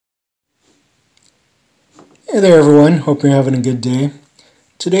Hey there everyone, hope you're having a good day.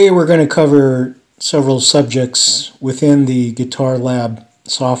 Today we're going to cover several subjects within the Guitar Lab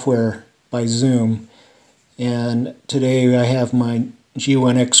software by Zoom. And today I have my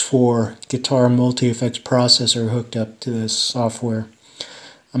G1X guitar multi-effects processor hooked up to this software.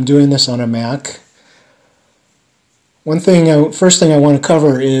 I'm doing this on a Mac. First thing I want to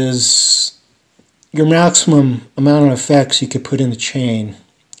cover is your maximum amount of effects you could put in the chain,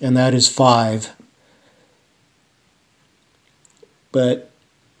 and that is 5. But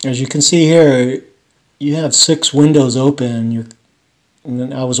as you can see here, you have 6 windows open.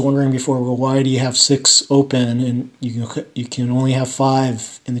 And I was wondering before, well, why do you have 6 open and you can only have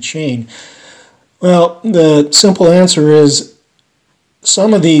 5 in the chain? Well, the simple answer is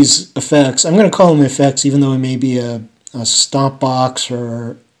some of these effects, I'm going to call them effects even though it may be a stomp box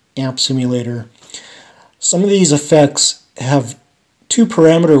or amp simulator. Some of these effects have 2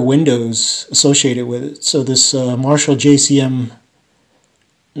 parameter windows associated with it. So this Marshall JCM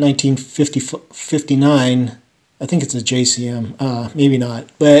 1959, I think it's a JCM, maybe not,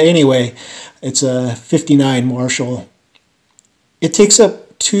 but anyway, it's a 59 Marshall. It takes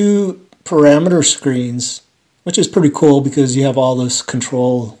up 2 parameter screens, which is pretty cool because you have all this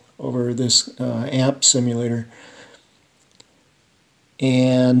control over this amp simulator.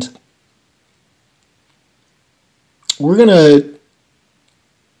 And we're going to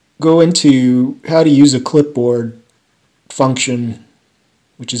go into how to use a clipboard function,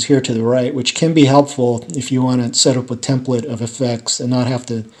 which is here to the right, which can be helpful if you want to set up a template of effects and not have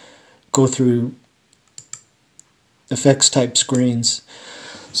to go through effects type screens.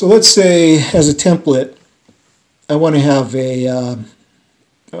 So let's say as a template, I want to have a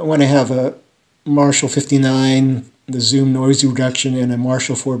Marshall 59, the Zoom noise reduction, and a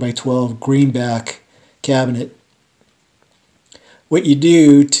Marshall 4x12 greenback cabinet. What you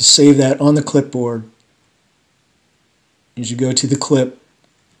do to save that on the clipboard is you go to the clip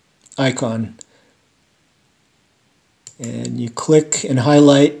icon and you click and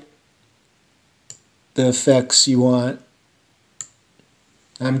highlight the effects you want.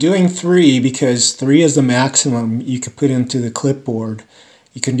 I'm doing 3 because 3 is the maximum you could put into the clipboard.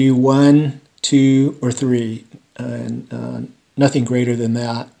 You can do 1, 2, or 3, and nothing greater than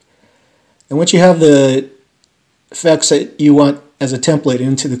that. And once you have the effects that you want as a template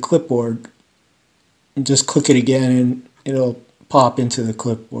into the clipboard, just click it again and it'll pop into the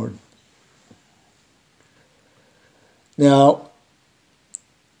clipboard. Now,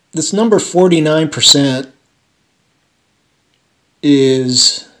 this number 49%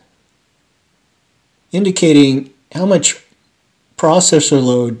 is indicating how much processor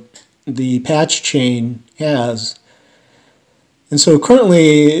load the patch chain has. And so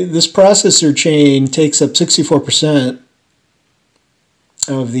currently this processor chain takes up 64%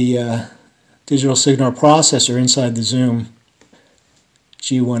 of the digital signal processor inside the Zoom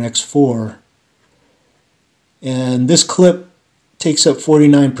G1X4. And this clip takes up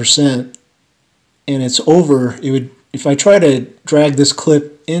 49%, and it's over. If I try to drag this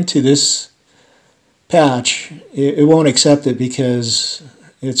clip into this patch, it won't accept it because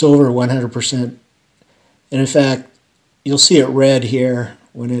it's over 100%. And in fact, you'll see it red here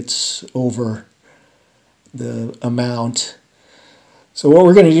when it's over the amount. So what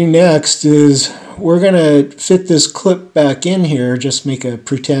we're going to do next is we're going to fit this clip back in here, just make a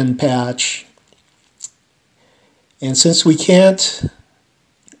pretend patch. And since we can't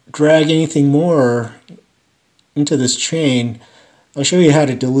drag anything more into this chain, I'll show you how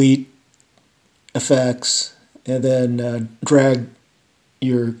to delete effects and then drag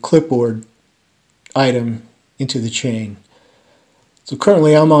your clipboard item into the chain. So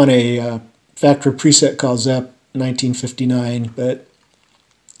currently I'm on a factory preset called ZEP 1959, but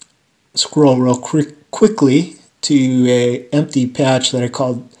scroll real quickly to a empty patch that I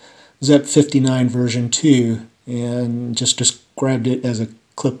called ZEP 59 version 2 and just described it as a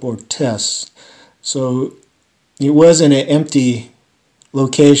clipboard test. So it was in an empty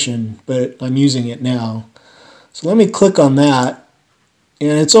location, but I'm using it now. So let me click on that,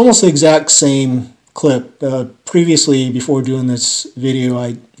 and it's almost the exact same clip. Previously, before doing this video,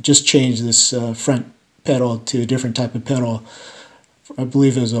 I just changed this front pedal to a different type of pedal. I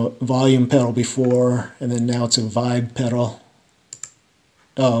believe it was a volume pedal before, and then now it's a vibe pedal.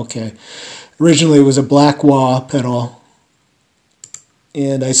 Oh, okay. Originally it was a black wah pedal,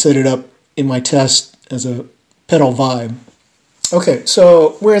 and I set it up in my test as a pedal vibe. Okay,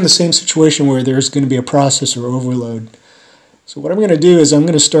 so we're in the same situation where there's going to be a processor overload. So what I'm going to do is I'm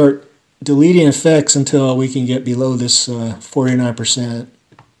going to start deleting effects until we can get below this 49%.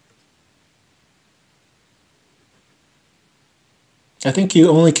 I think you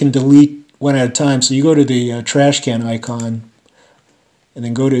only can delete one at a time. So you go to the trash can icon and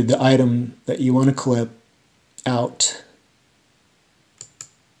then go to the item that you want to clip out,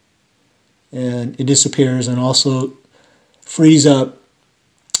 and it disappears, and also frees up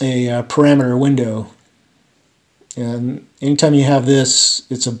a parameter window. And anytime you have this,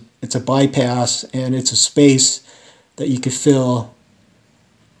 it's a bypass, and it's a space that you could fill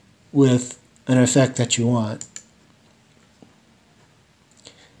with an effect that you want.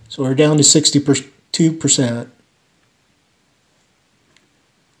 So we're down to 62%.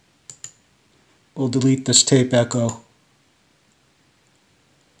 We'll delete this tape echo.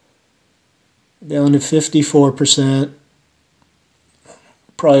 Down to 54%.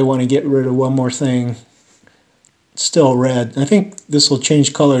 Probably want to get rid of one more thing. It's still red. I think this will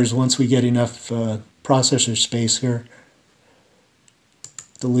change colors once we get enough processor space here.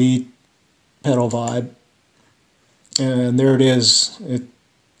 Delete pedal vibe. And there it is.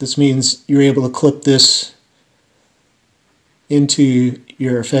 This means you're able to clip this into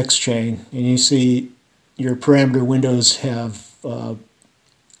your effects chain, and you see your parameter windows have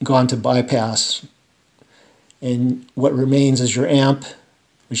gone to bypass, and what remains is your amp,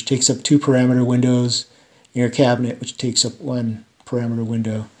 which takes up 2 parameter windows, and your cabinet, which takes up 1 parameter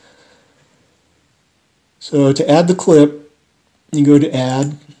window. So to add the clip, you go to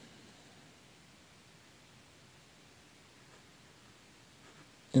Add,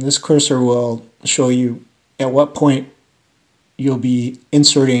 and this cursor will show you at what point you'll be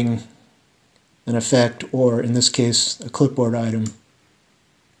inserting an effect, or in this case, a clipboard item.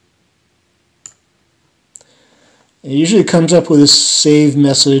 It usually comes up with a save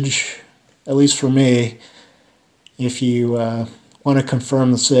message, at least for me, if you want to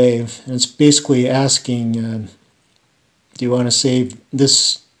confirm the save. And it's basically asking, do you want to save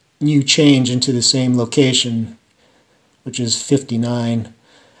this new change into the same location, which is 59,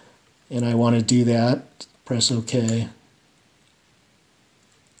 and I want to do that. Press OK.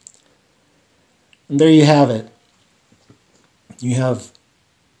 And there you have it. You have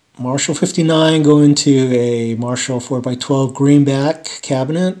Marshall 59 go into a Marshall 4x12 greenback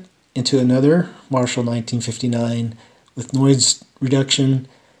cabinet, into another Marshall 1959 with noise reduction,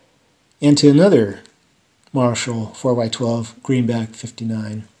 into another Marshall 4x12 greenback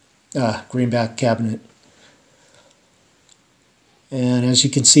greenback cabinet. And as you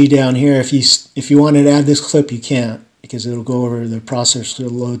can see down here, if you wanted to add this clip, you can't, because it'll go over the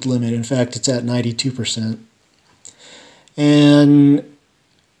processor load limit. In fact, it's at 92%. And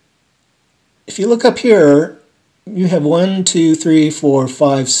if you look up here, you have 1, 2, 3, 4,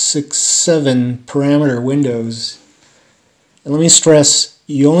 5, 6, 7 parameter windows. And let me stress,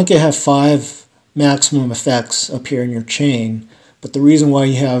 you only can have 5 maximum effects up here in your chain. But the reason why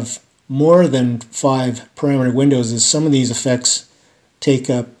you have more than 5 parameter windows is some of these effects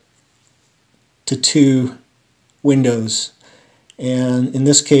take up to 2 windows. And in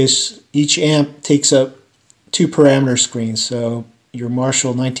this case, each amp takes up 2 parameter screens. So your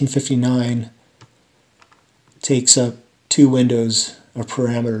Marshall 1959 takes up 2 windows of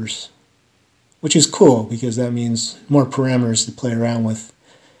parameters, which is cool because that means more parameters to play around with.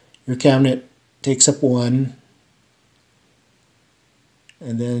 Your cabinet takes up 1,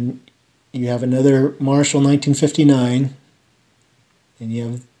 and then you have another Marshall 1959, and you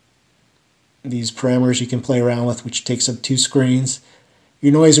have these parameters you can play around with, which takes up 2 screens.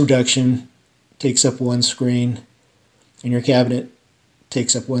 Your noise reduction takes up 1 screen, and your cabinet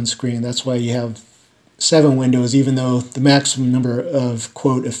takes up 1 screen. That's why you have 7 windows, even though the maximum number of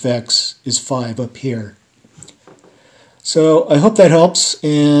quote effects is 5 up here. So I hope that helps,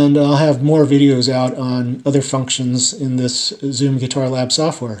 and I'll have more videos out on other functions in this Zoom Guitar Lab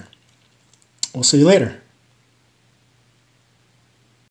software. We'll see you later.